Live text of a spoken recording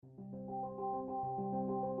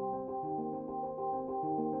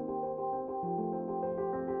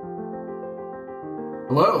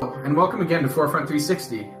Hello, and welcome again to Forefront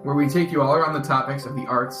 360, where we take you all around the topics of the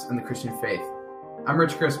arts and the Christian faith. I'm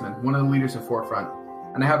Rich Chrisman, one of the leaders of Forefront,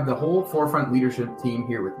 and I have the whole Forefront leadership team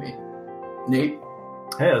here with me. Nate.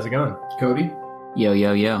 Hey, how's it going? Cody. Yo,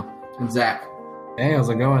 yo, yo. And Zach. Hey, how's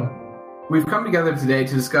it going? We've come together today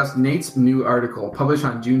to discuss Nate's new article published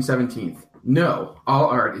on June 17th. No, all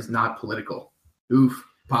art is not political. Oof,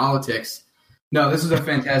 politics. No, this is a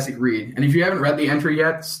fantastic read, and if you haven't read the entry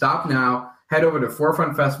yet, stop now. Head over to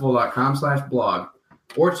forefrontfestival.com/blog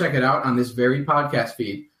or check it out on this very podcast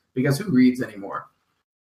feed, because who reads anymore?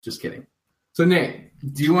 Just kidding. So, Nate,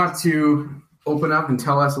 do you want to open up and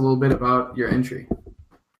tell us a little bit about your entry?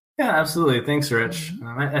 Yeah, absolutely. Thanks, Rich.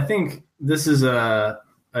 I think this is a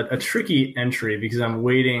tricky entry because I'm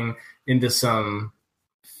wading into some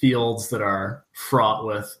fields that are fraught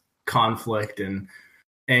with conflict and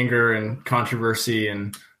anger and controversy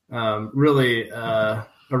and really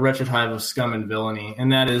a wretched hive of scum and villainy,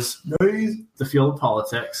 and that is the field of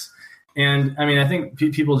politics. And I mean, I think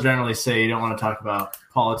people generally say you don't want to talk about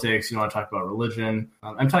politics, you don't want to talk about religion.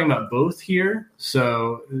 I'm talking about both here.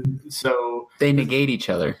 So they negate each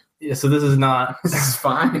other. Yeah. So this is not. This is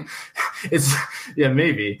fine.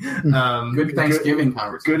 Maybe. Good Thanksgiving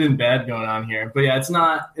conversation. Good and bad going on here, but yeah, it's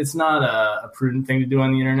not a prudent thing to do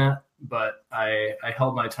on the internet. But I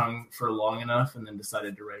held my tongue for long enough and then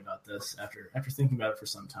decided to write about this after thinking about it for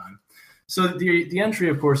some time. So the entry,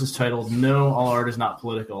 of course, is titled "No, All Art is Not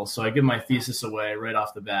Political." So I give my thesis away right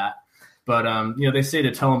off the bat. But they say to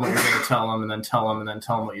tell them what you're going to tell them, and then tell them, and then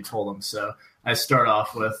tell them what you told them. So I start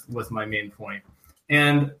off with my main point.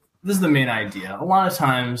 And this is the main idea. A lot of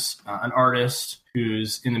times an artist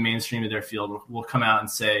who's in the mainstream of their field will come out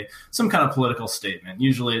and say some kind of political statement.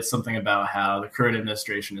 Usually it's something about how the current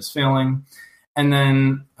administration is failing. And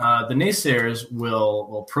then the naysayers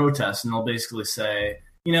will protest, and they'll basically say,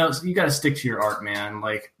 you got to stick to your art, man.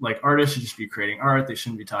 Like artists should just be creating art. They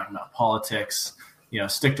shouldn't be talking about politics.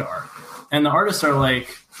 Stick to art. And the artists are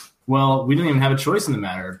like, well, we don't even have a choice in the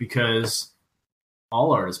matter because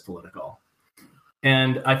all art is political.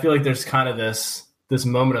 And I feel like there's kind of this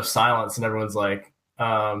moment of silence, and everyone's like,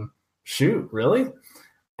 shoot, really?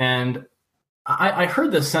 And I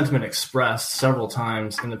heard this sentiment expressed several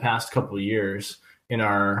times in the past couple of years in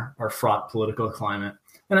our fraught political climate.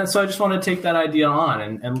 And so I just want to take that idea on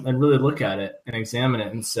and really look at it and examine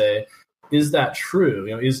it and say, is that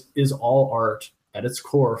true? Is all art at its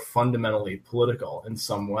core fundamentally political in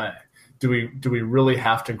some way? Do we really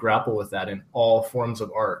have to grapple with that in all forms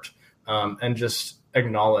of art? And just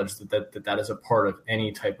acknowledge that is a part of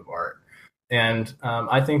any type of art. And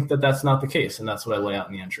I think that's not the case, and that's what I lay out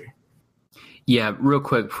in the entry. Yeah, real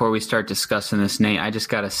quick before we start discussing this, Nate, I just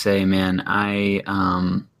got to say, man, I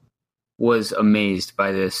was amazed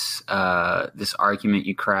by this argument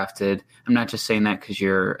you crafted. I'm not just saying that because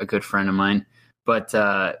you're a good friend of mine, but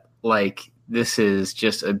this is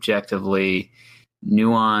just objectively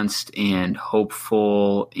nuanced and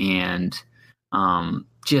hopeful and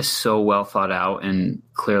just so well thought out and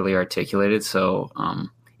clearly articulated. So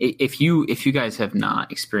if you guys have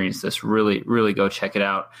not experienced this, really, really go check it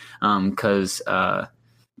out. Because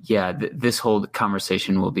this whole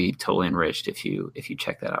conversation will be totally enriched if you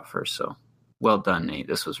check that out first. So well done, Nate.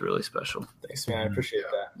 This was really special. Thanks, man. I appreciate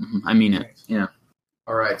that. Mm-hmm. I mean it. Thanks. Yeah.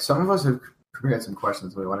 All right. Some of us have prepared some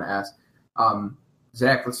questions we want to ask.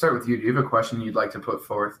 Zach, let's start with you. Do you have a question you'd like to put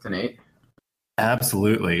forth to Nate?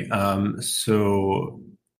 Absolutely. So,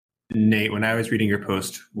 Nate, when I was reading your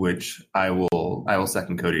post, which I will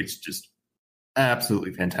second Cody, it's just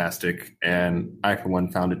absolutely fantastic, and I, for one,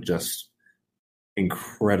 found it just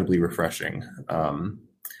incredibly refreshing.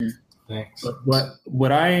 Thanks.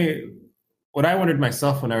 What I wondered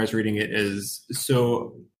myself when I was reading it is,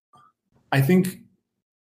 so I think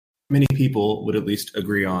many people would at least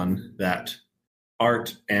agree on that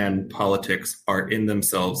art and politics are in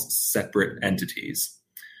themselves separate entities.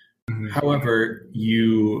 Mm-hmm. However,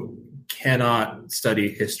 you cannot study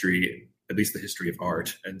history, at least the history of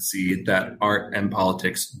art, and see that art and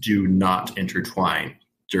politics do not intertwine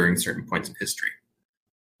during certain points in history.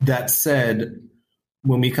 That said,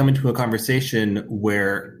 when we come into a conversation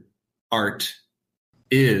where art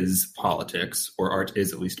is politics, or art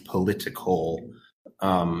is at least political,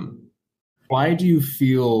 why do you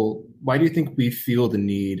think we feel the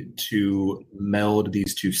need to meld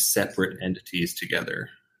these two separate entities together?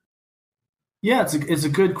 Yeah, it's a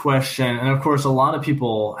good question. And of course, a lot of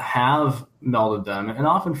people have melded them, and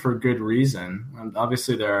often for good reason. And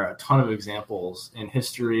obviously, there are a ton of examples in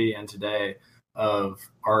history and today of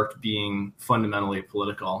art being fundamentally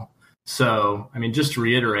political. So, I mean, just to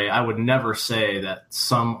reiterate, I would never say that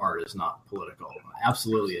some art is not political.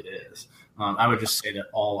 Absolutely it is. I would just say that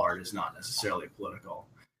all art is not necessarily political.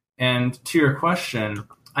 And to your question,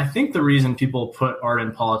 I think the reason people put art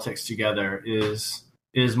and politics together is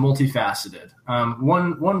multifaceted.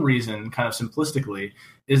 One reason, kind of simplistically,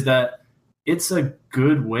 is that it's a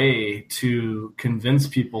good way to convince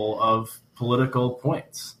people of political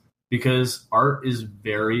points because art is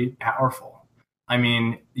very powerful. I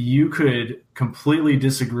mean, you could completely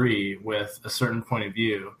disagree with a certain point of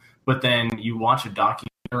view, but then you watch a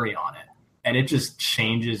documentary on it and it just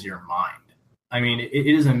changes your mind. I mean, it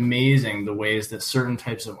is amazing the ways that certain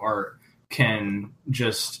types of art can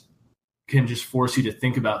just force you to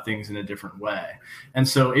think about things in a different way. And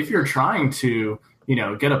so if you're trying to,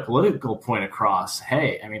 get a political point across,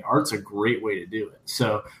 hey, I mean, art's a great way to do it.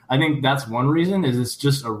 So I think that's one reason is it's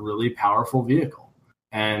just a really powerful vehicle.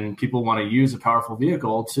 And people want to use a powerful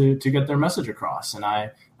vehicle to get their message across. And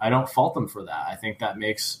I don't fault them for that. I think that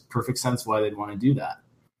makes perfect sense why they'd want to do that.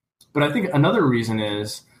 But I think another reason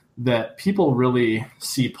is that people really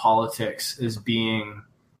see politics as being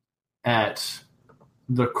at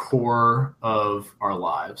the core of our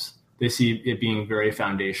lives. They see it being very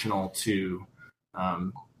foundational to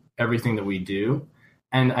everything that we do.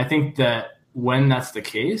 And I think that when that's the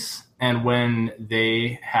case and when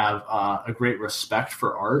they have a great respect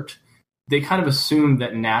for art, they kind of assume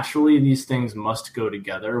that naturally these things must go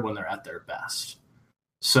together when they're at their best.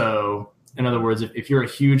 So in other words, if you're a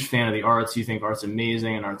huge fan of the arts, you think art's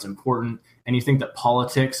amazing and art's important, and you think that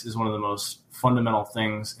politics is one of the most fundamental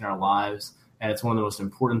things in our lives, and it's one of the most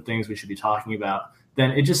important things we should be talking about,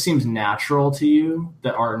 then it just seems natural to you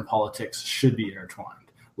that art and politics should be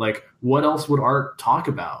intertwined. Like, what else would art talk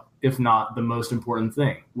about if not the most important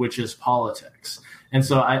thing, which is politics? And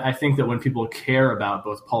so I think that when people care about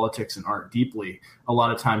both politics and art deeply, a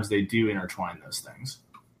lot of times they do intertwine those things.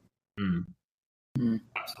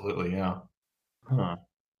 Absolutely, yeah. Huh.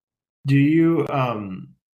 Do you?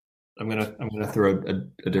 I'm gonna throw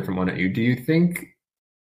a different one at you. Do you think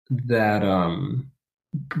that?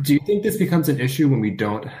 Do you think this becomes an issue when we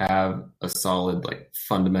don't have a solid,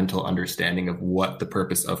 fundamental understanding of what the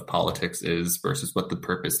purpose of politics is versus what the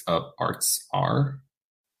purpose of arts are?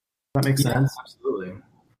 That makes sense. Absolutely.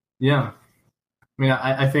 Yeah. I mean,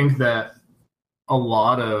 I think that a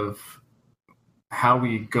lot of how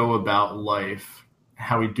we go about life,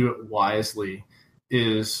 how we do it wisely,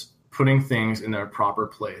 is putting things in their proper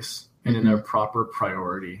place and in their proper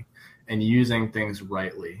priority and using things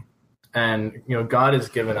rightly. And, God has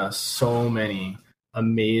given us so many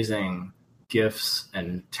amazing gifts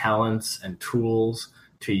and talents and tools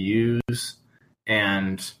to use,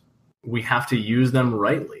 and we have to use them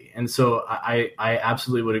rightly. And so I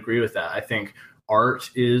absolutely would agree with that. I think art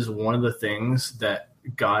is one of the things that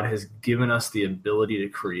God has given us the ability to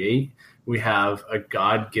create. We have a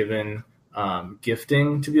God-given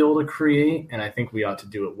gifting to be able to create, and I think we ought to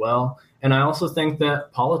do it well. And I also think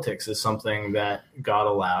that politics is something that God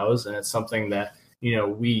allows, and it's something that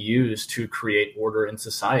we use to create order in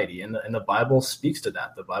society. And the Bible speaks to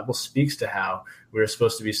that. The Bible speaks to how we're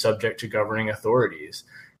supposed to be subject to governing authorities.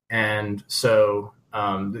 And so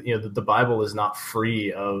the Bible is not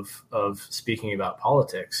free of speaking about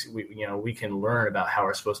politics. We can learn about how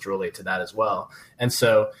we're supposed to relate to that as well. And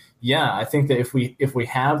so, yeah, I think that if we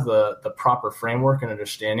have the proper framework and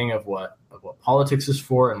understanding of what politics is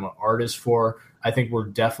for and what art is for, I think we're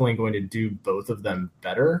definitely going to do both of them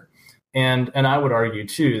better. And I would argue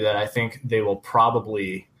too that I think they will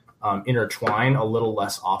probably intertwine a little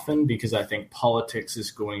less often, because I think politics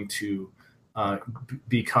is going to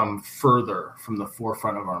become further from the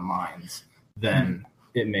forefront of our minds than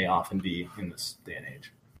it may often be in this day and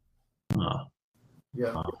age.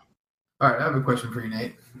 Yeah. All right, I have a question for you,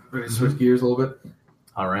 Nate. Ready to switch gears a little bit?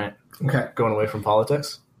 All right. Okay. Going away from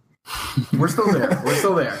politics? We're still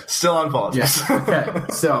there. Still on politics. Yeah.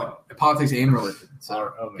 Okay. So, politics and religion.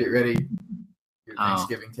 So, get ready. Your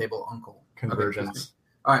Thanksgiving table uncle. Convergence.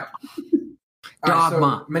 All right.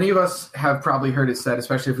 So many of us have probably heard it said,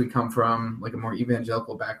 especially if we come from a more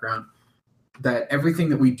evangelical background, that everything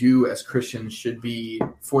that we do as Christians should be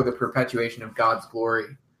for the perpetuation of God's glory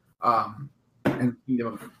and the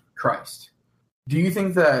kingdom of Christ. Do you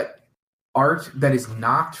think that art that is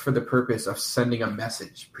not for the purpose of sending a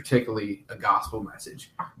message, particularly a gospel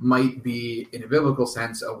message, might be, in a biblical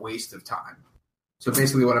sense, a waste of time? So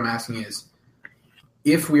basically what I'm asking is,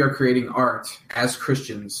 if we are creating art as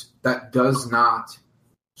Christians that does not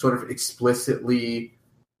sort of explicitly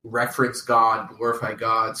reference God, glorify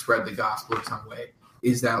God, spread the gospel in some way,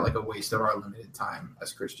 is that a waste of our limited time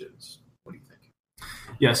as Christians? What do you think?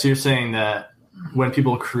 Yeah, so you're saying that when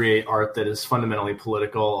people create art that is fundamentally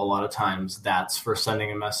political, a lot of times that's for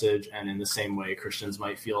sending a message. And in the same way, Christians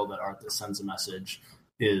might feel that art that sends a message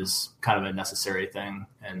is kind of a necessary thing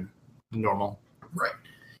and normal. Right.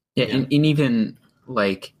 Yeah. And even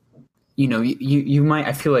like, you might,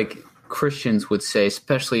 I feel like Christians would say,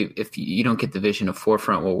 especially if you don't get the vision of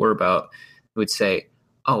Forefront, what we're about, would say,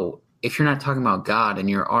 oh, if you're not talking about God in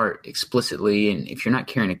your art explicitly, and if you're not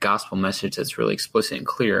carrying a gospel message that's really explicit and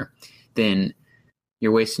clear, then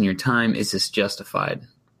you're wasting your time. Is this justified?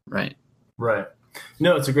 Right. Right.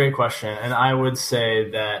 No, it's a great question. And I would say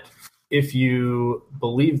that if you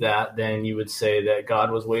believe that, then you would say that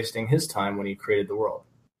God was wasting his time when he created the world.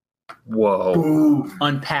 Whoa. Ooh.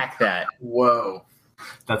 Unpack that. Whoa.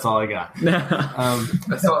 That's all I got.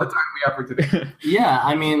 That's all the time we have for today. Yeah,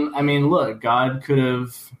 I mean, look, God could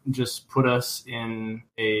have just put us in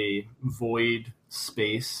a void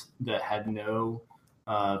space that had no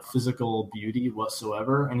physical beauty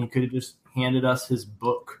whatsoever, and he could have just handed us his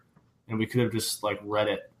book, and we could have just like read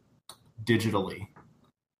it digitally,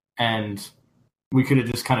 and we could have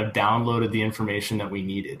just kind of downloaded the information that we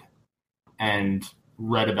needed and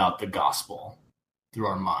read about the gospel through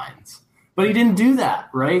our minds. But he didn't do that,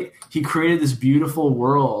 right? He created this beautiful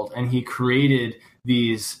world, and he created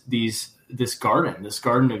this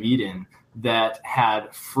garden of Eden that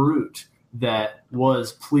had fruit that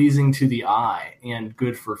was pleasing to the eye and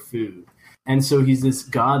good for food. And so he's this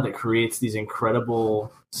God that creates these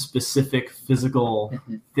incredible, specific physical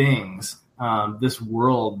things, this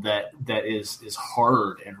world that is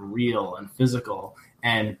hard and real and physical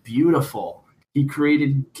and beautiful. He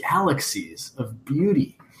created galaxies of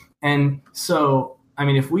beauty. And so, I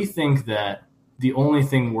mean, if we think that the only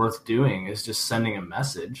thing worth doing is just sending a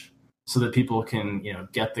message so that people can,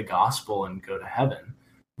 get the gospel and go to heaven,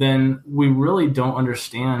 then we really don't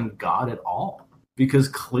understand God at all, because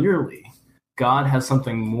clearly God has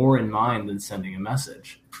something more in mind than sending a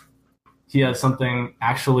message. He has something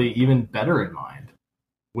actually even better in mind,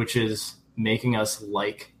 which is making us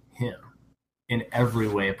like him in every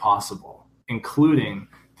way possible, including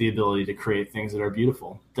the ability to create things that are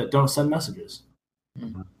beautiful, that don't send messages.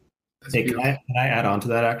 Hey, can I add on to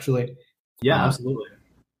that, actually? Yeah, absolutely.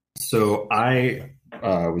 So I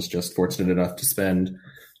was just fortunate enough to spend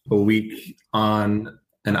a week on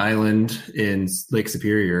an island in Lake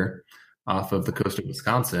Superior off of the coast of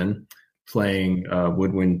Wisconsin, playing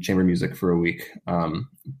woodwind chamber music for a week.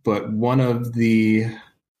 But one of the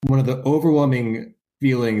overwhelming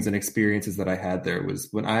feelings and experiences that I had there was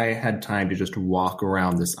when I had time to just walk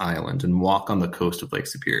around this island and walk on the coast of Lake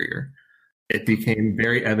Superior. It became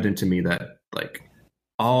very evident to me that like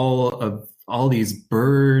all these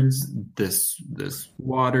birds, this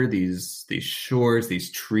water, these shores,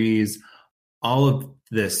 these trees, all of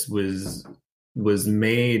this was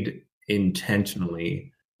made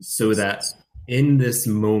intentionally so that in this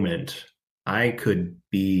moment I could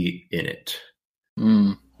be in it.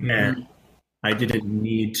 And I didn't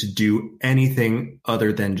need to do anything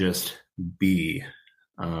other than just be.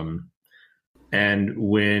 And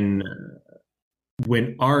when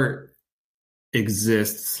art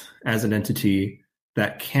exists as an entity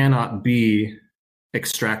that cannot be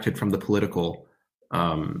extracted from the political,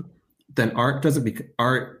 then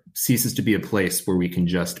art ceases to be a place where we can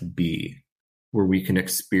just be, where we can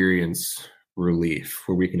experience relief,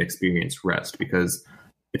 where we can experience rest. Because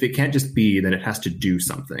if it can't just be, then it has to do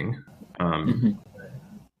something.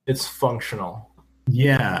 It's functional.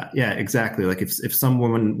 Yeah, exactly. Like if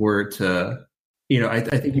someone were to, I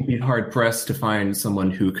think you'd be hard pressed to find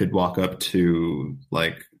someone who could walk up to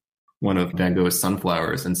like one of Van Gogh's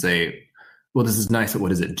sunflowers and say, well, this is nice, but what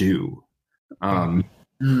does it do?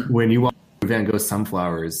 When you walk through Van Gogh's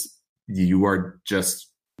sunflowers, you're just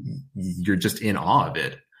in awe of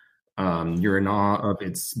it. You're in awe of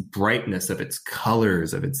its brightness, of its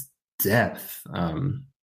colors, of its depth.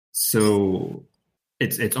 So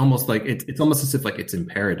it's almost like it's almost as if like it's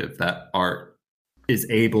imperative that art is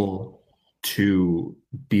able to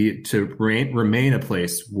remain a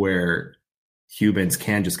place where humans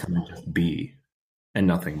can just come and just be and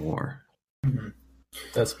nothing more.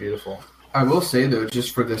 That's beautiful. I will say though,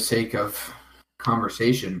 just for the sake of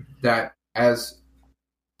conversation, that as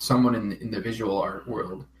someone in the visual art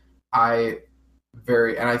world, and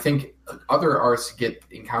I think other arts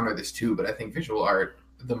encounter this too, but I think visual art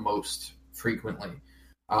the most frequently.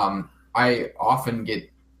 I often get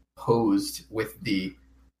posed with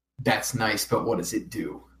that's nice, but what does it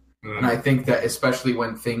do? And I think that especially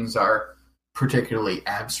when things are particularly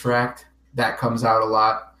abstract, that comes out a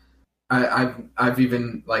lot. I've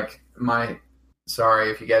even like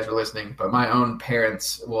sorry if you guys are listening, but my own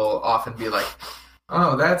parents will often be like,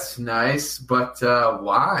 oh, that's nice, but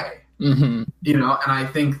why? Mm-hmm. You know, and I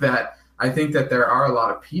think that there are a lot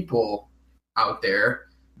of people out there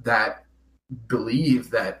that believe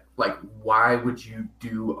that, like, why would you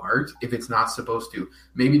do art if it's not supposed to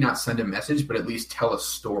maybe not send a message, but at least tell a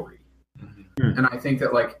story? Mm-hmm. And I think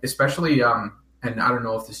that, like, especially, and I don't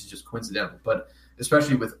know if this is just coincidental, but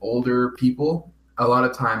especially with older people, a lot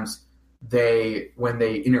of times when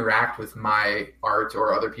they interact with my art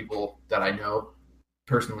or other people that I know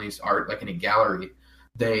personally's art, like in a gallery,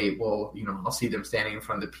 they will, you know, I'll see them standing in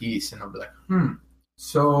front of the piece and they'll be like,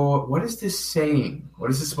 so what is this saying?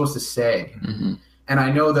 What is this supposed to say? Mm-hmm. And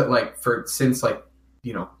I know that, like, since like,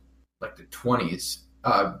 you know, like the 20s,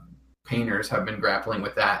 painters have been grappling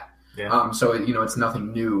with that. Yeah. So, you know, it's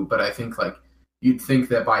nothing new, but I think, like, you'd think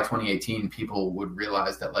that by 2018 people would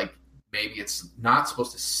realize that, like, maybe it's not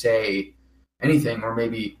supposed to say anything, or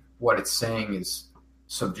maybe what it's saying is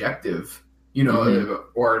subjective, you know,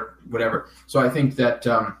 or whatever. So I think that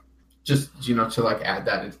just, you know, to, like, add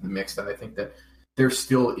that into the mix, that I think that there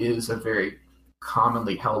still is a very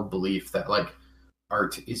commonly held belief that, like,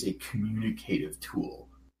 art is a communicative tool.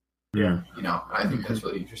 Yeah. You know, I think that's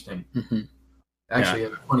really interesting. Mm-hmm. Actually, a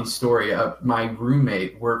funny story. My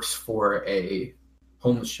roommate works for a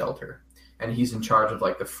homeless shelter, and he's in charge of,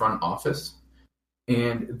 like, the front office.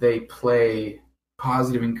 And they play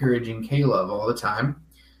positive, encouraging K-Love all the time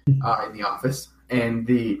in the office. And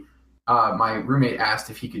my roommate asked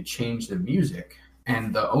if he could change the music,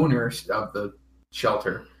 and the owner of the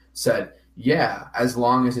shelter said, "Yeah, as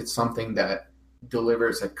long as it's something that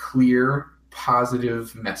delivers a clear,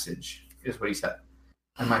 positive message," is what he said.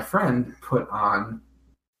 And my friend put on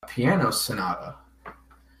a piano sonata,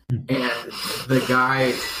 and the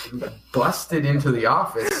guy busted into the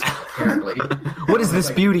office, apparently. What is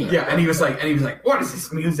this beauty? Yeah, and he was like, "What is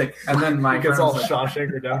this music?" And then my It's friend all was like,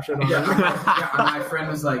 Shawshank Redemption. On yeah, it. and my friend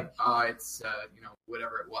was like, it's you know,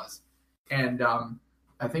 whatever it was. And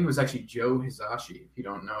I think it was actually Joe Hisashi. If you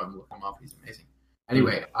don't know him, look him up. He's amazing.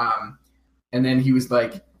 Anyway, and then he was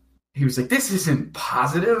like, "This isn't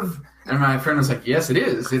positive." And my friend was like, "Yes, it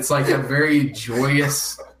is. It's like a very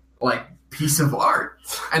joyous, like, piece of art."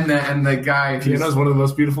 And the guy, Piano's one of the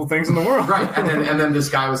most beautiful things in the world. right? And then this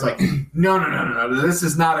guy was like, "No. This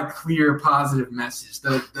is not a clear, positive message.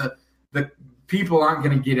 The people aren't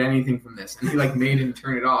going to get anything from this." And he, like, made him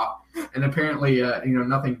turn it off. And apparently, you know,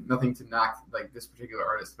 nothing to knock, like, this particular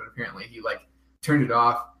artist, but apparently he, like, turned it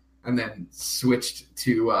off and then switched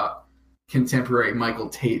to contemporary Michael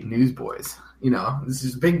Tate Newsboys. You know, this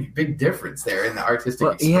is a big difference there in the artistic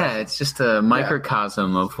expression. Yeah, it's just a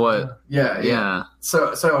microcosm of what. Yeah.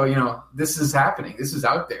 So you know, this is happening. This is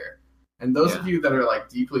out there. And those of you that are, like,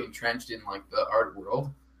 deeply entrenched in, like, the art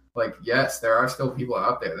world, like, yes, there are still people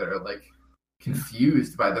out there that are, like,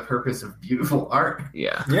 confused by the purpose of beautiful art.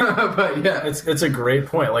 Yeah. But yeah, It's a great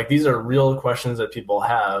point. Like, these are real questions that people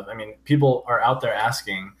have. I mean, people are out there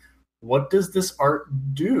asking, what does this art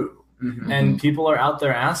do? Mm-hmm. And people are out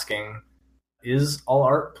there asking, is all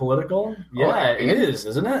art political? Yeah, it is,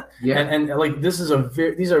 isn't it? Yeah. And like, these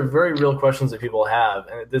are very real questions that people have,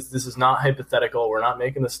 and this is not hypothetical. We're not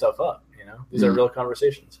making this stuff up. You know, these are real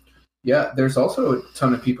conversations. Yeah, there's also a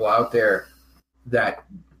ton of people out there that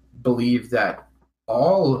believe that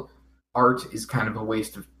all art is kind of a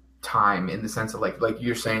waste of time, in the sense of, like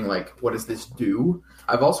you're saying, like, what does this do?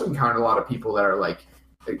 I've also encountered a lot of people that are, like,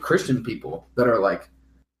 Christian people that are like,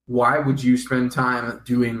 why would you spend time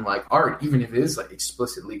doing, like, art, even if it is, like,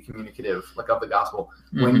 explicitly communicative, like, of the gospel,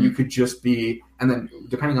 when you could just be, and then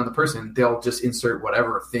depending on the person, they'll just insert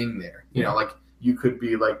whatever thing there. You know, like, you could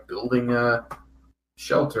be, like, building a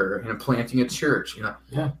shelter, you know, planting a church, you know.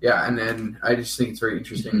 Yeah, and then I just think it's very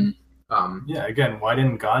interesting. Again, why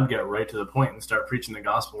didn't God get right to the point and start preaching the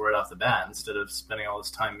gospel right off the bat instead of spending all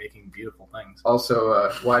this time making beautiful things?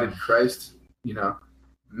 Also, why did Christ, you know,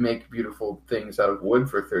 make beautiful things out of wood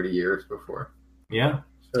for 30 years before? Yeah.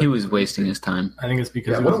 So, He was wasting his time. I think it's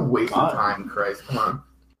because what a waste of time, Christ. Come on.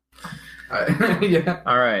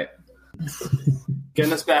 All right.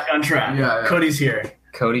 Getting us back on track. Yeah. Cody's here.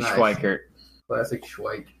 Cody Nice. Schweikert. Classic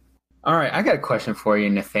Schweik. All right, I got a question for you,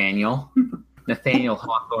 Nathaniel. Nathaniel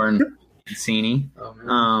Hawthorne Mancini. Oh,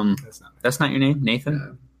 man. That's not your name,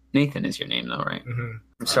 Nathan? Yeah. Nathan is your name, though, right? Mm-hmm.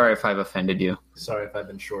 I'm sorry if I've offended you. Sorry if I've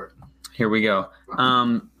been short. Here we go.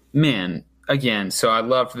 Man, again, so I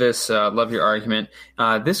love this. Love your argument.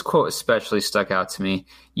 This quote especially stuck out to me.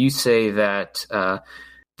 You say that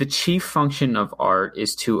the chief function of art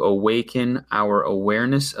is to awaken our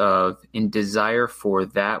awareness of and desire for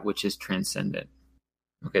that which is transcendent.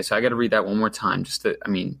 Okay, so I got to read that one more time.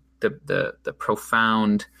 the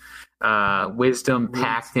profound wisdom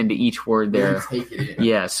packed into each word there. Take it in.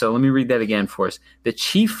 Yeah, so let me read that again for us. The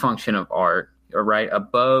chief function of art, right,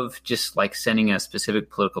 above just like sending a specific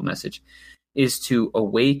political message, is to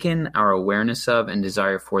awaken our awareness of and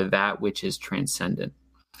desire for that which is transcendent.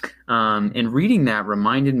 And reading that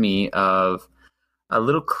reminded me of a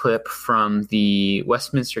little clip from the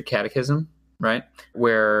Westminster Catechism, right,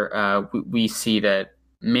 where we see that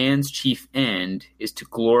man's chief end is to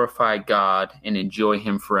glorify God and enjoy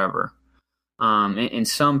him forever. And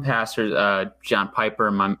some pastors, John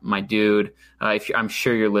Piper, my dude, I'm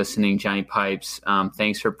sure you're listening, Johnny Pipes.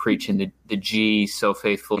 Thanks for preaching the G so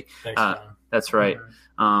faithfully. Thanks, John. That's right.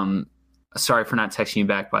 Sorry for not texting you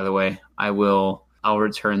back, by the way. I'll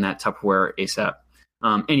return that Tupperware ASAP.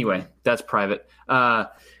 Anyway, that's private. I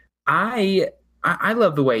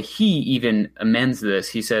love the way he even amends this.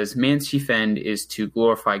 He says, man's chief end is to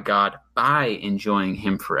glorify God by enjoying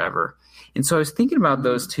him forever. And so I was thinking about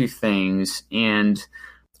those two things, and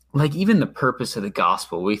like even the purpose of the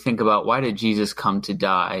gospel. We think about, why did Jesus come to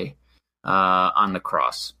die on the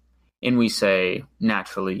cross? And we say,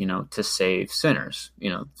 naturally, to save sinners,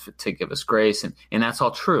 to give us grace. And that's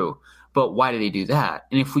all true. But why did he do that?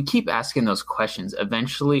 And if we keep asking those questions,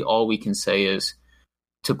 eventually all we can say is,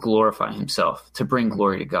 to glorify himself, to bring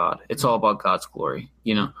glory to God. It's all about God's glory.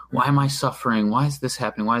 Why am I suffering? Why is this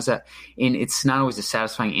happening? Why is that? And it's not always a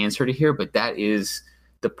satisfying answer to hear, but that is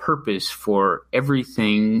the purpose for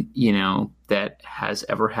everything, that has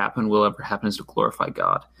ever happened, will ever happen, is to glorify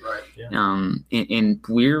God. Right. Yeah. And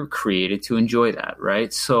we're created to enjoy that,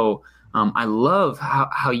 right? So I love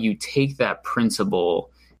how you take that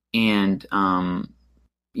principle and,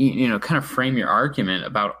 kind of frame your argument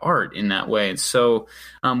about art in that way. And so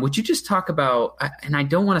would you just talk about, and I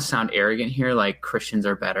don't want to sound arrogant here, like Christians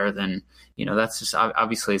are better than, that's just,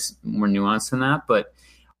 obviously it's more nuanced than that, but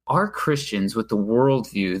are Christians with the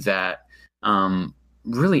worldview that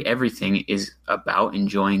really everything is about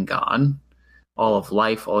enjoying God, all of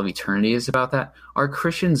life, all of eternity is about that, are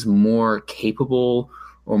Christians more capable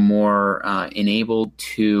or more enabled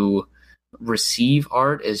to receive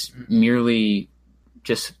art as merely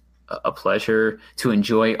just a pleasure, to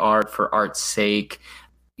enjoy art for art's sake?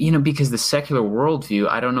 Because the secular worldview,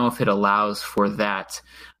 I don't know if it allows for that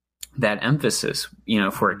emphasis,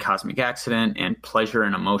 for a cosmic accident, and pleasure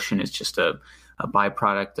and emotion is just a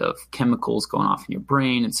byproduct of chemicals going off in your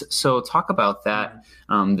brain. And so talk about that,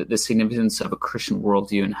 the significance of a Christian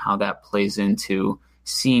worldview and how that plays into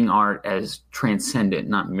seeing art as transcendent,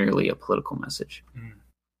 not merely a political message.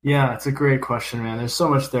 Yeah, it's a great question, man. There's so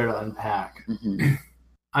much there to unpack. Mm-hmm.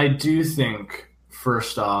 I do think,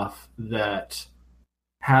 first off, that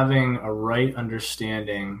having a right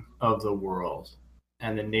understanding of the world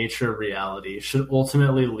and the nature of reality should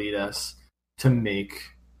ultimately lead us to make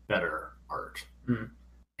better art.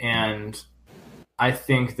 And I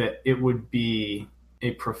think that it would be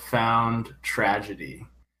a profound tragedy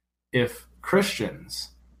if Christians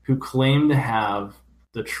who claim to have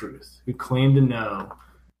the truth, who claim to know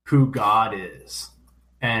who God is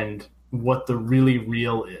and what the really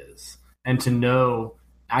real is, and to know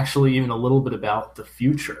actually even a little bit about the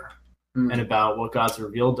future and about what God's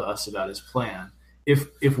revealed to us about his plan.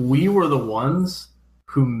 If we were the ones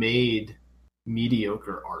who made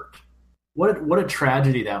mediocre art, what a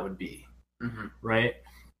tragedy that would be, right?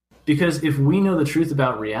 Because if we know the truth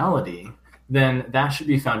about reality, then that should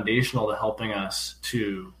be foundational to helping us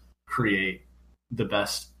to create the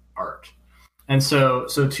best art. And so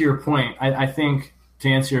to your point, I think, to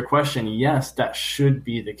answer your question, yes, that should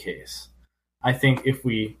be the case. I think if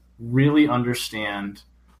we really understand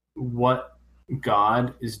what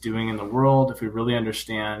God is doing in the world, if we really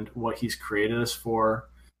understand what he's created us for,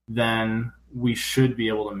 then we should be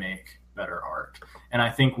able to make better art. And I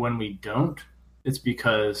think when we don't, it's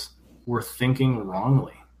because we're thinking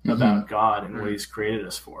wrongly about God and what he's created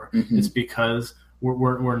us for. It's because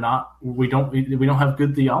we don't have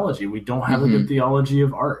good theology. We don't have a good theology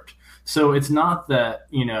of art. So it's not that,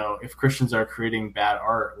 if Christians are creating bad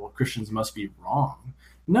art, well, Christians must be wrong.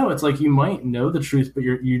 No, it's like you might know the truth, but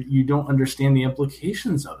you don't understand the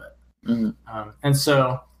implications of it. And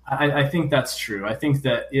so I think that's true. I think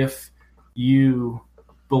that if you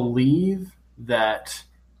believe that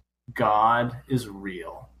God is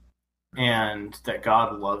real and that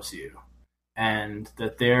God loves you and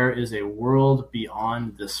that there is a world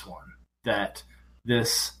beyond this one, that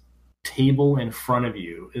this table in front of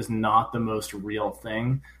you is not the most real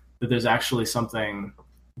thing, that there's actually something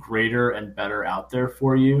greater and better out there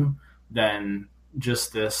for you than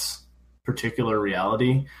just this particular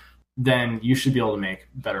reality, then you should be able to make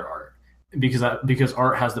better art. because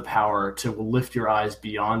art has the power to lift your eyes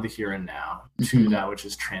beyond the here and now to that which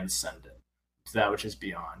is transcendent, to that which is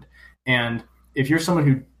beyond. And if you're someone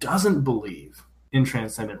who doesn't believe in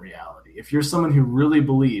transcendent reality, if you're someone who really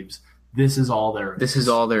believes this is all there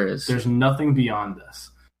is, there's nothing beyond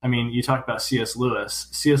this. I mean, you talk about C.S. Lewis.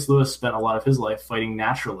 C.S. Lewis spent a lot of his life fighting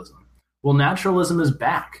naturalism. Well, naturalism is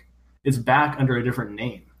back. It's back under a different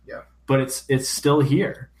name. Yeah. But it's still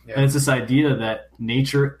here. Yeah. And it's this idea that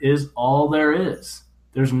nature is all there is.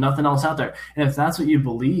 There's nothing else out there. And if that's what you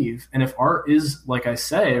believe, and if art is, like I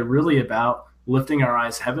say, really about lifting our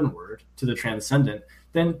eyes heavenward to the transcendent,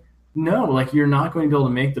 then no, like you're not going to be able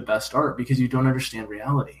to make the best art because you don't understand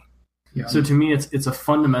reality. Yeah. So to me, it's a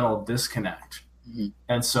fundamental disconnect. Mm-hmm.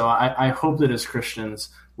 And so I hope that as Christians,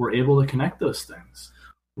 we're able to connect those things.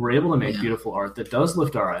 We're able to make beautiful art that does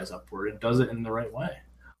lift our eyes upward and does it in the right way.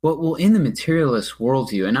 Well, in the materialist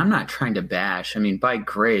worldview, and I'm not trying to bash, I mean, by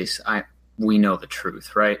grace, we know the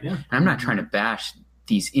truth, right? Yeah. And I'm not trying to bash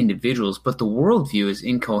these individuals, but the worldview is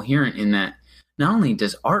incoherent in that not only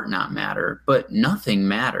does art not matter, but nothing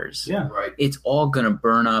matters. Yeah, right. It's all going to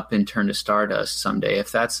burn up and turn to stardust someday.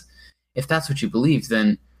 If that's what you believe,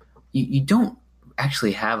 then you don't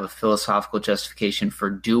actually have a philosophical justification for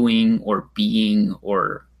doing or being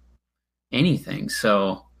or anything.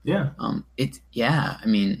 So I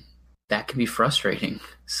mean, that can be frustrating.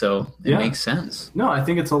 So it makes sense. No, I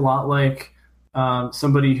think it's a lot like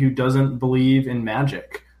somebody who doesn't believe in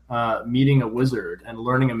magic, meeting a wizard and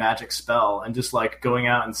learning a magic spell and just like going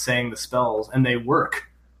out and saying the spells and they work,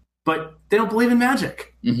 but they don't believe in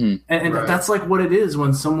magic. Mm-hmm. And that's like what it is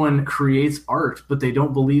when someone creates art, but they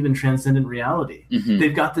don't believe in transcendent reality. Mm-hmm.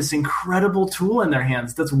 They've got this incredible tool in their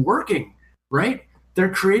hands that's working, right? They're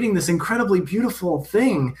creating this incredibly beautiful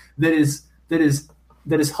thing that is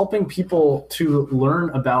helping people to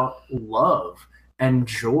learn about love and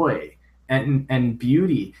joy and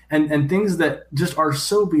beauty and things that just are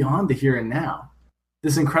so beyond the here and now.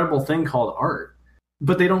 This incredible thing called art,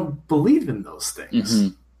 but they don't believe in those things.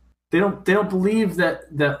 Mm-hmm. They don't believe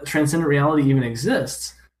that transcendent reality even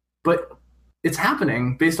exists, but it's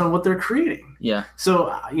happening based on what they're creating. Yeah. So,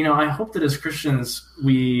 I hope that as Christians,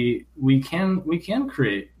 we can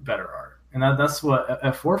create better art. And that's what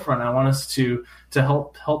at Forefront, I want us to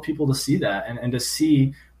help people to see that and to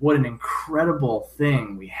see what an incredible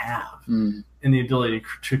thing we have in the ability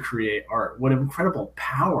to create art. What incredible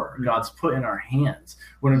power God's put in our hands.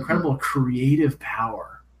 What incredible creative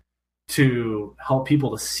power to help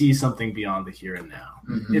people to see something beyond the here and now.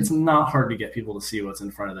 Mm-hmm. It's not hard to get people to see what's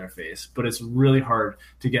in front of their face, but it's really hard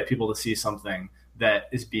to get people to see something that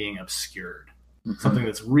is being obscured, something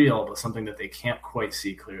that's real, but something that they can't quite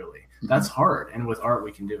see clearly. Mm-hmm. That's hard, and with art,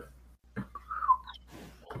 we can do it.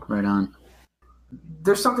 Right on.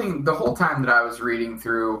 There's something, the whole time that I was reading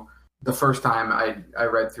through, the first time I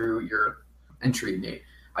read through your entry, Nate,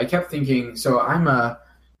 I kept thinking, so I'm a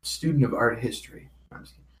student of art history.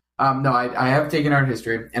 No, I have taken art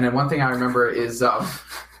history, and then one thing I remember is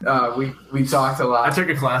we talked a lot. I took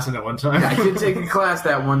a class in it one time. I did take a class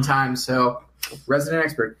that one time, so resident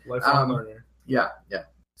expert. Lifelong learner. Yeah.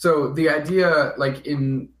 So the idea, like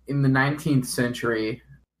in the 19th century,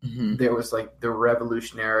 there was like the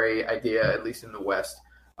revolutionary idea, at least in the West,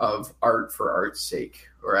 of art for art's sake,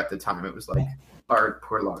 or at the time it was like art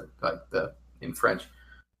pour l'art, like in French,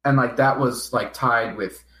 and like that was like tied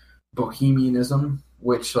with bohemianism,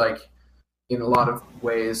 which like in a lot of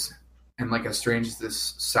ways, and like as strange as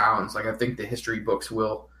this sounds, like I think the history books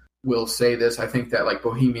will say this. I think that like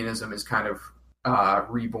bohemianism is kind of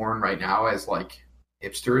reborn right now as like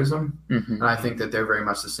hipsterism, and I think that they're very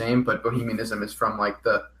much the same. But bohemianism is from like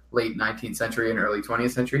the late 19th century and early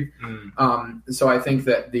 20th century. So I think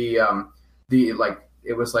that the like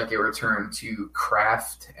it was like a return to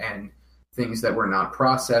craft and things that were not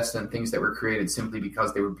processed and things that were created simply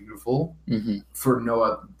because they were beautiful for no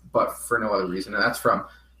other reason. And that's from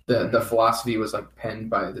the philosophy was like penned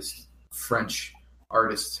by this French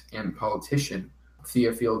artist and politician,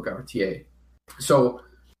 Théophile Gautier. So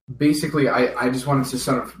basically I just wanted to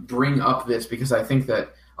sort of bring up this because I think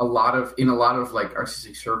that in a lot of like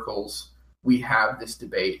artistic circles, we have this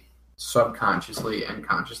debate subconsciously and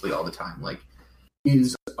consciously all the time. Like,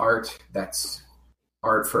 is art that's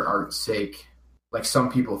art for art's sake, like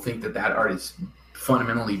some people think that art is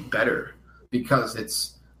fundamentally better because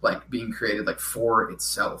it's like being created like for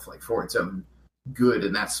itself, like for its own good,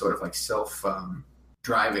 and that's sort of like self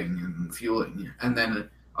driving and fueling. And then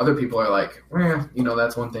other people are like, well,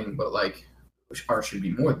 that's one thing, but like art should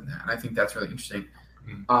be more than that. And I think that's really interesting.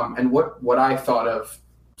 And what I thought of,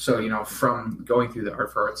 so from going through the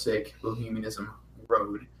art for art's sake bohemianism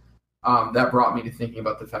road, that brought me to thinking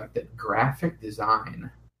about the fact that graphic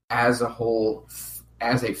design as a whole,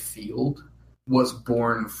 as a field, was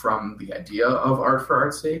born from the idea of art for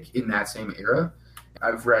art's sake in that same era.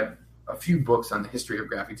 I've read a few books on the history of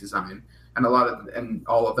graphic design, and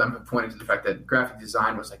all of them have pointed to the fact that graphic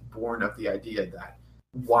design was like born of the idea that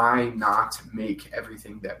why not make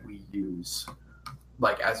everything that we use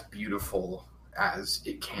like as beautiful as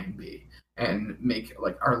it can be, and make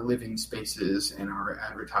like our living spaces and our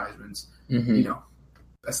advertisements,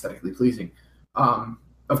 aesthetically pleasing.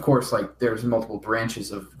 Of course, like there's multiple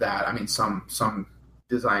branches of that. I mean, some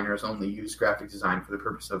designers only use graphic design for the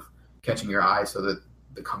purpose of catching your eye so that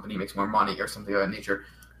the company makes more money or something of that nature.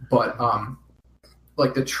 But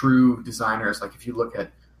like the true designers, like if you look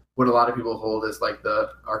at what a lot of people hold as like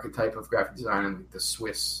the archetype of graphic design and like the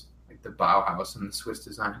Swiss, like the Bauhaus and the Swiss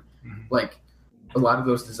design, like a lot of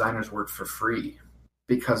those designers worked for free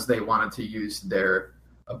because they wanted to use their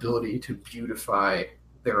ability to beautify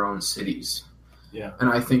their own cities. Yeah. And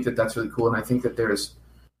I think that that's really cool. And I think that there's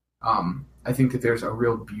a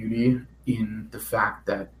real beauty in the fact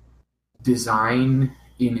that design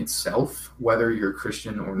in itself, whether you're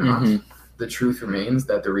Christian or not, the truth remains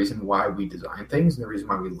that the reason why we design things and the reason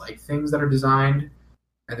why we like things that are designed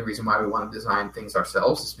and the reason why we want to design things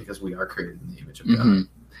ourselves is because we are created in the image of God.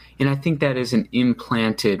 And I think that is an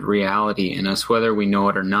implanted reality in us, whether we know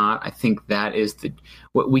it or not. I think that is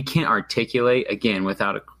what we can't articulate, again,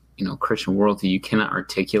 without a Christian worldview. You cannot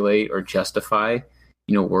articulate or justify,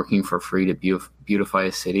 working for free to beautify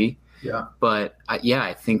a city. Yeah. But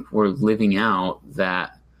I think we're living out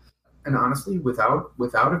that. And honestly, without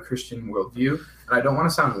a Christian worldview, and I don't want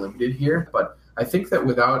to sound limited here, but I think that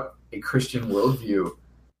without a Christian worldview,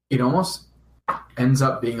 it almost ends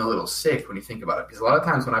up being a little sick when you think about it. Because a lot of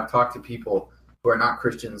times when I've talked to people who are not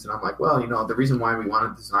Christians, and I'm like, well, the reason why we want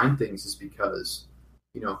to design things is because,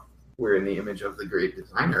 we're in the image of the great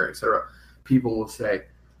designer, etc. People will say,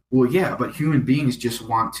 well, yeah, but human beings just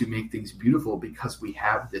want to make things beautiful because we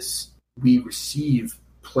receive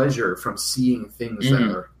pleasure from seeing things that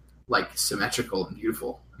are like symmetrical and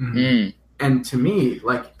beautiful. And to me,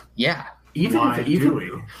 like, yeah, okay,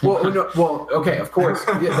 of course,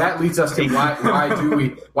 that leads us to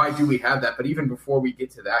why do we have that? But even before we get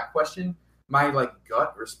to that question, my like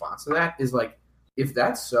gut response to that is like, if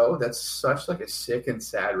that's so, that's such like a sick and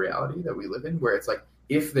sad reality that we live in, where it's like,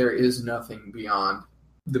 if there is nothing beyond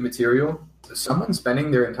the material, someone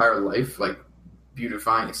spending their entire life like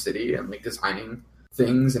beautifying a city and like designing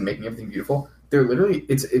things and making everything beautiful, they're literally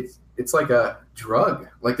it's like a drug.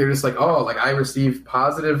 Like they're just like, oh, like I receive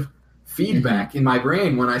positive feedback in my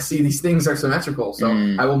brain when I see these things are symmetrical, so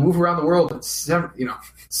I will move around the world and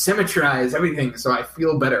symmetrize everything so I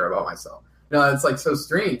feel better about myself. It's like so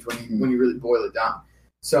strange when you really boil it down.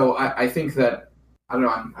 So I think that, I don't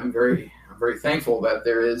know, I'm very thankful that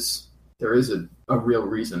there is a real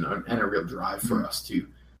reason and a real drive for us to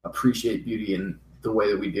appreciate beauty in the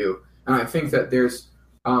way that we do. And I think that there's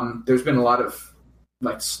been a lot of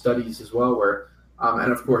like studies as well where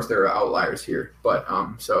and of course there are outliers here, but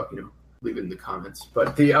so leave it in the comments.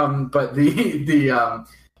 But the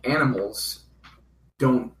animals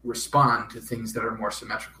don't respond to things that are more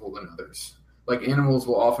symmetrical than others. Like animals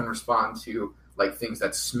will often respond to like things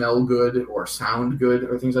that smell good or sound good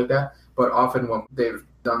or things like that. But often when they've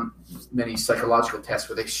done many psychological tests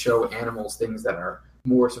where they show animals things that are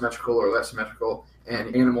more symmetrical or less symmetrical,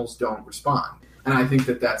 and animals don't respond. And I think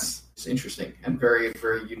that that's interesting and very,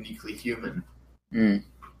 very uniquely human.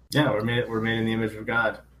 Yeah, we're made in the image of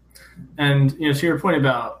God. And to your point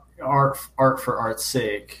about art for art's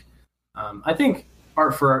sake, I think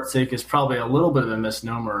art for art's sake is probably a little bit of a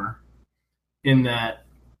misnomer, in that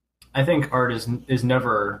I think art is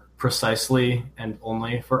never precisely and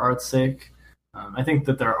only for art's sake. I think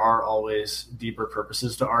that there are always deeper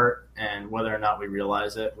purposes to art, and whether or not we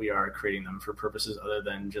realize it, we are creating them for purposes other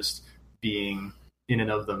than just being in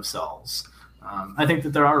and of themselves. I think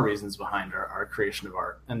that there are reasons behind our creation of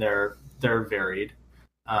art, and they're varied.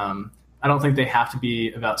 I don't think they have to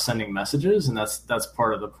be about sending messages, and that's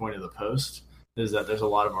part of the point of the post, is that there's a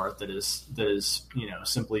lot of art that is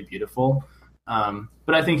simply beautiful.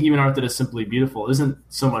 But I think even art that is simply beautiful isn't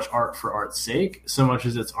so much art for art's sake, so much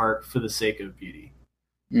as it's art for the sake of beauty.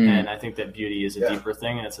 And I think that beauty is a deeper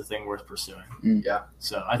thing, and it's a thing worth pursuing. Yeah.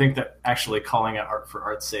 So I think that actually calling it art for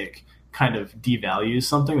art's sake kind of devalues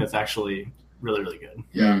something that's actually really, really good.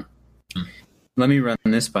 Yeah. Let me run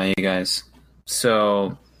this by you guys.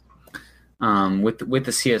 So with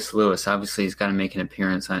the C.S. Lewis, obviously he's got to make an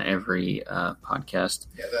appearance on every podcast.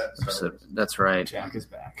 Yeah, that's right. Jack is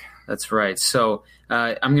back. That's right. So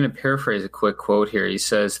I'm going to paraphrase a quick quote here. He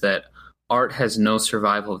says that art has no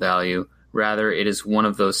survival value. Rather, it is one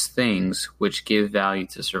of those things which give value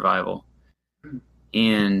to survival.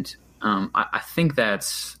 And I think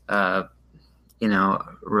that's,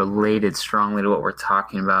 related strongly to what we're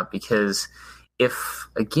talking about, because if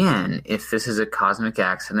this is a cosmic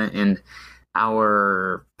accident and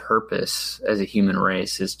our purpose as a human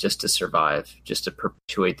race is just to survive, just to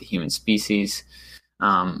perpetuate the human species,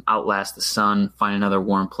 outlast the sun, find another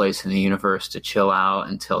warm place in the universe to chill out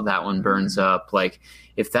until that one burns up. Like,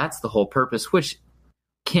 if that's the whole purpose, which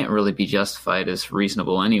can't really be justified as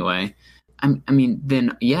reasonable anyway,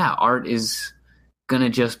 then yeah, art is going to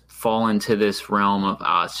just fall into this realm of,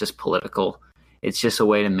 it's just political. It's just a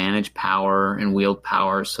way to manage power and wield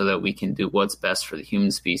power so that we can do what's best for the human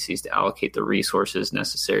species, to allocate the resources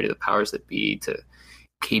necessary to the powers that be to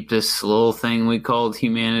keep this little thing we called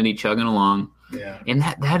humanity chugging along. Yeah. And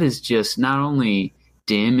that is just not only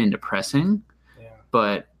dim and depressing,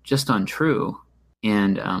 but just untrue.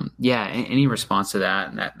 And any response to that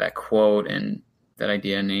and that quote and that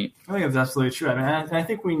idea, Nate? I think that's absolutely true. I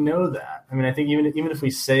think we know that. I think even if we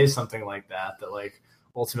say something like that like,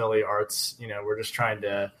 ultimately art's, we're just trying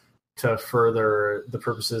to further the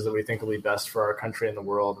purposes that we think will be best for our country and the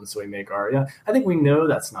world, and so we make art. Yeah, I think we know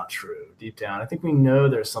that's not true deep down. I think we know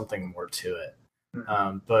there's something more to it.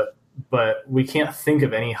 Mm-hmm. But we can't think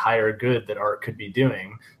of any higher good that art could be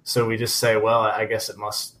doing. So we just say, well, I guess it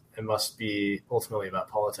must be ultimately about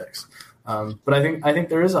politics. But I think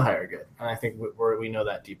there is a higher good, and I think we know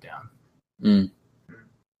that deep down. Mm.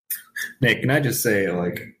 Nick, can I just say,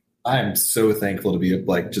 I'm so thankful to be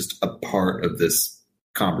just a part of this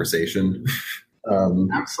conversation.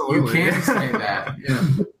 Absolutely, you can say that. Yeah.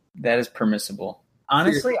 That is permissible.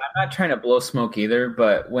 Honestly, I'm not trying to blow smoke either,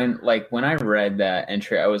 but when I read that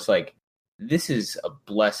entry, I was like, this is a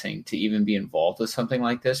blessing to even be involved with something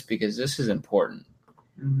like this, because this is important.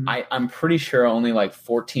 Mm-hmm. I'm pretty sure only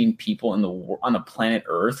 14 people on the planet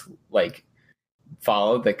Earth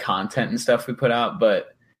followed the content and stuff we put out,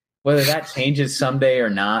 but whether that changes someday or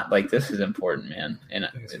not, this is important, man. And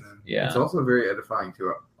it's also very edifying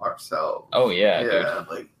to ourselves. Oh yeah,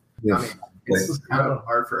 dude. It's just kind of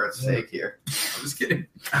art for its sake here. I'm just kidding.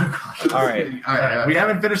 All right. We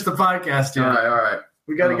haven't finished the podcast yet. All right.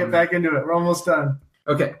 We got to get back into it. We're almost done.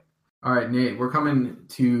 Okay. All right, Nate, we're coming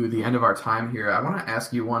to the end of our time here. I want to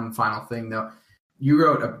ask you one final thing, though. You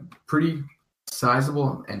wrote a pretty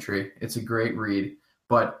sizable entry. It's a great read.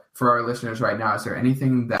 But for our listeners right now, is there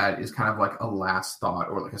anything that is kind of a last thought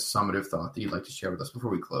or a summative thought that you'd like to share with us before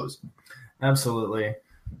we close? Absolutely.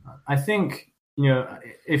 I think,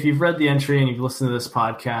 if you've read the entry and you've listened to this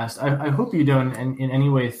podcast, I hope you don't in any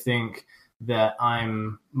way think that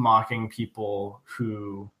I'm mocking people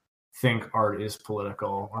who think art is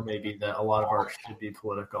political, or maybe that a lot of art should be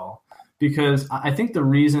political. Because I think the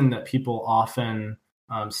reason that people often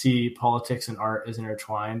see politics and art as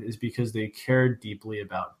intertwined is because they care deeply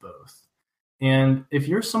about both. And if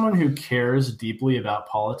you're someone who cares deeply about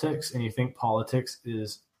politics and you think politics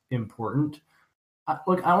is important,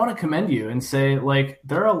 I want to commend you and say,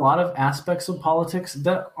 there are a lot of aspects of politics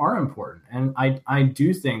that are important. And I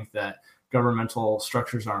do think that governmental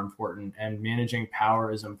structures are important, and managing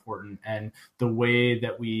power is important, and the way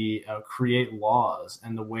that we create laws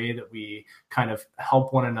and the way that we kind of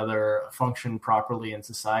help one another function properly in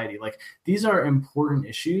society. These are important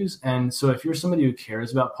issues. And so if you're somebody who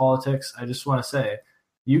cares about politics, I just want to say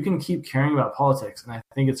you can keep caring about politics, and I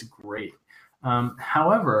think it's great.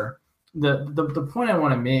 However, the point I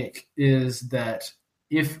want to make is that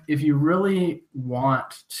if you really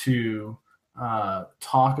want to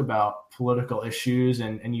talk about political issues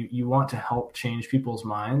and you want to help change people's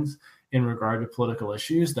minds in regard to political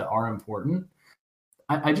issues that are important,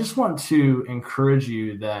 I just want to encourage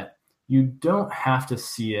you that you don't have to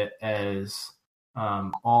see it as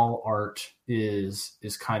all art is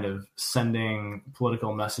kind of sending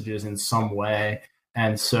political messages in some way.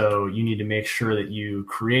 And so you need to make sure that you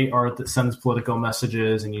create art that sends political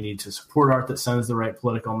messages, and you need to support art that sends the right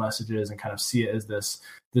political messages, and kind of see it as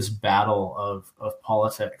this battle of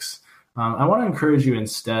politics. I want to encourage you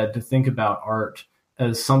instead to think about art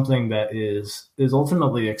as something that is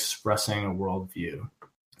ultimately expressing a worldview.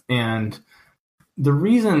 And the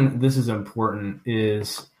reason this is important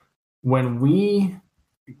is when we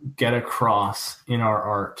get across in our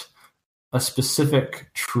art a specific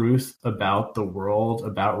truth about the world,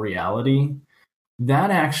 about reality, that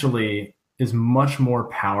actually is much more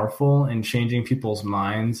powerful in changing people's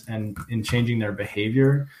minds and in changing their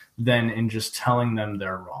behavior than in just telling them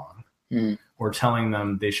they're wrong or telling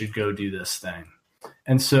them they should go do this thing.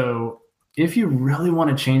 And so if you really want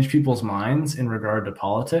to change people's minds in regard to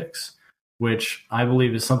politics, which I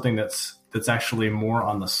believe is something that's that's actually more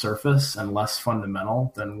on the surface and less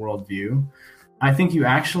fundamental than worldview. I think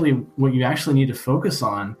what you actually need to focus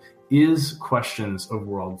on is questions of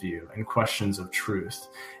worldview and questions of truth.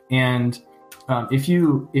 And if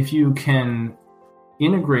you can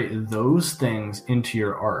integrate those things into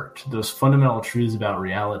your art, those fundamental truths about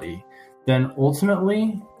reality, then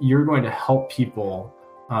ultimately you're going to help people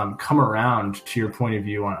come around to your point of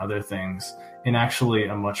view on other things in actually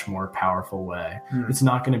a much more powerful way. It's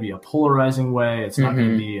not going to be a polarizing way. It's not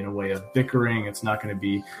going to be in a way of bickering. It's not going to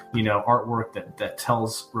be, artwork that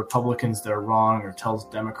tells Republicans they're wrong or tells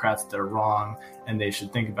Democrats they're wrong and they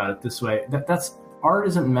should think about it this way. That's art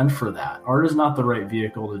isn't meant for that. Art is not the right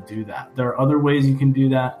vehicle to do that. There are other ways you can do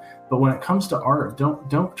that, but when it comes to art,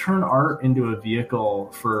 don't turn art into a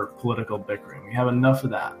vehicle for political bickering. We have enough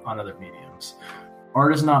of that on other mediums.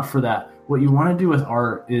 Art is not for that. What you want to do with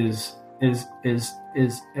art is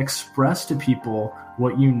express to people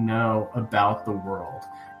what you know about the world.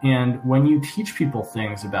 And when you teach people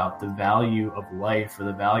things about the value of life or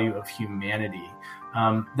the value of humanity,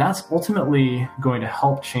 that's ultimately going to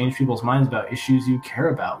help change people's minds about issues you care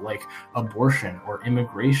about, like abortion or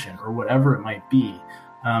immigration or whatever it might be.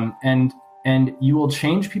 And you will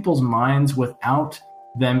change people's minds without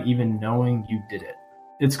them even knowing you did it.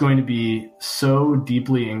 It's going to be so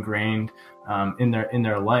deeply ingrained in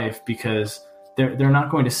their life because they're not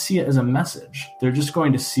going to see it as a message. They're just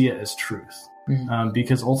going to see it as truth.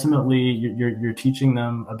 Because ultimately you're teaching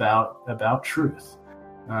them about truth.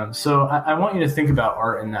 So I want you to think about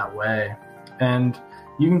art in that way, and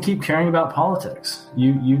you can keep caring about politics.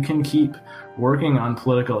 You can keep working on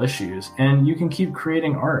political issues, and you can keep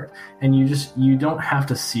creating art, and you don't have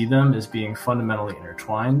to see them as being fundamentally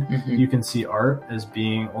intertwined. You can see art as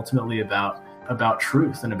being ultimately about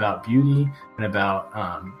truth and about beauty and about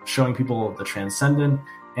showing people the transcendent,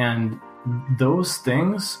 and those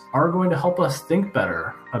things are going to help us think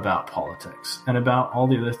better about politics and about all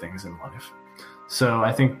the other things in life. So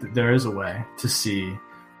I think that there is a way to see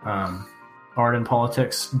art and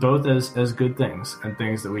politics both as good things and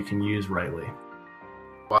things that we can use rightly.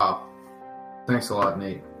 Wow. Thanks a lot,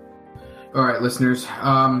 Nate. All right, listeners,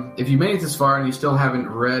 if you made it this far and you still haven't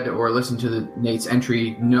read or listened to Nate's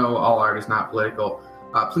entry, No, All Art is Not Political,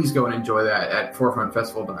 please go and enjoy that at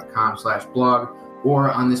forefrontfestival.com/blog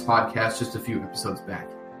or on this podcast just a few episodes back.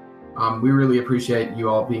 We really appreciate you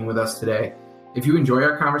all being with us today. If you enjoy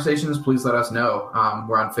our conversations, please let us know.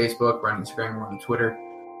 We're on Facebook, we're on Instagram, we're on Twitter.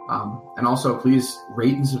 And also, please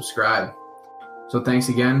rate and subscribe. So thanks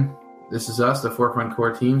again. This is us, the Forefront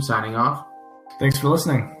Core team, signing off. Thanks for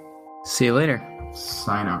listening. See you later.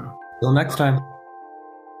 Sign on. Till next time.